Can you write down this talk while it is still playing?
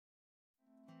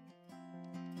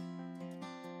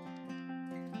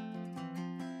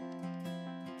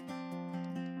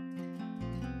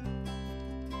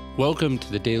Welcome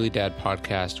to the Daily Dad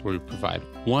Podcast, where we provide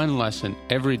one lesson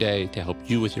every day to help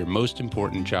you with your most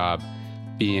important job,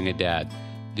 being a dad.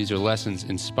 These are lessons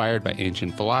inspired by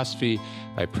ancient philosophy,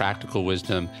 by practical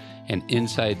wisdom, and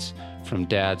insights from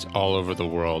dads all over the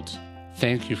world.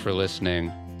 Thank you for listening,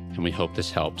 and we hope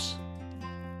this helps.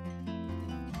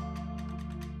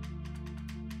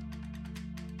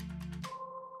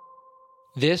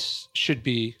 This should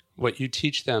be what you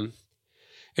teach them.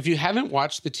 If you haven't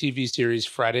watched the TV series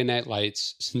Friday Night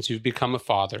Lights since you've become a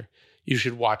father, you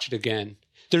should watch it again.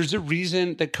 There's a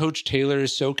reason that Coach Taylor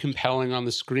is so compelling on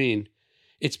the screen.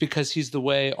 It's because he's the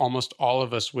way almost all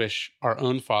of us wish our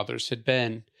own fathers had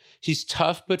been. He's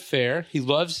tough but fair. He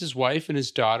loves his wife and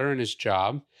his daughter and his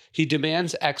job. He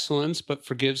demands excellence but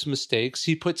forgives mistakes.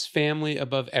 He puts family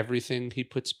above everything. He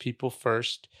puts people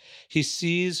first. He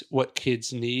sees what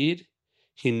kids need.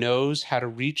 He knows how to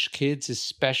reach kids,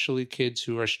 especially kids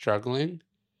who are struggling.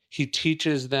 He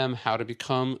teaches them how to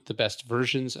become the best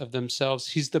versions of themselves.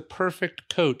 He's the perfect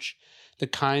coach, the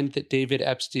kind that David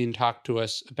Epstein talked to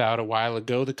us about a while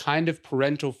ago, the kind of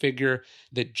parental figure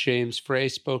that James Frey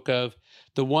spoke of,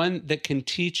 the one that can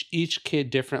teach each kid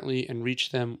differently and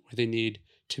reach them where they need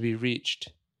to be reached.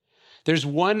 There's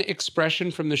one expression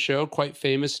from the show, quite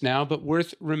famous now, but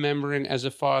worth remembering as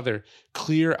a father: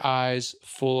 clear eyes,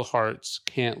 full hearts,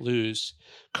 can't lose.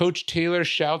 Coach Taylor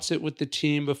shouts it with the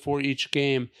team before each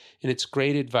game, and it's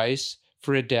great advice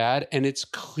for a dad, and it's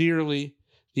clearly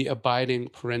the abiding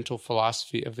parental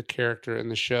philosophy of the character in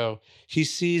the show. He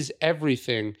sees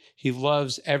everything. He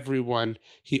loves everyone.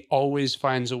 He always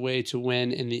finds a way to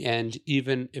win in the end,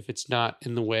 even if it's not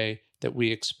in the way that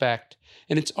we expect.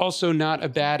 And it's also not a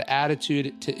bad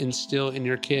attitude to instill in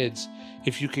your kids.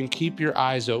 If you can keep your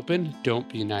eyes open,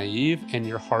 don't be naive, and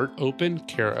your heart open,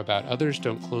 care about others,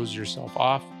 don't close yourself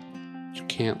off, you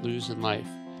can't lose in life.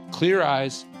 Clear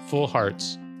eyes, full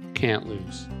hearts, can't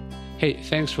lose. Hey,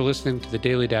 thanks for listening to the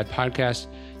Daily Dad Podcast.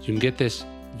 You can get this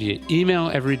via email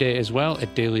every day as well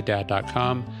at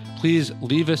dailydad.com. Please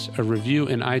leave us a review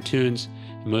in iTunes.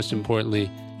 And most importantly,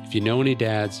 if you know any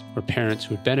dads or parents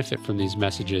who would benefit from these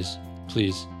messages,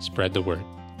 please spread the word.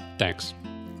 Thanks.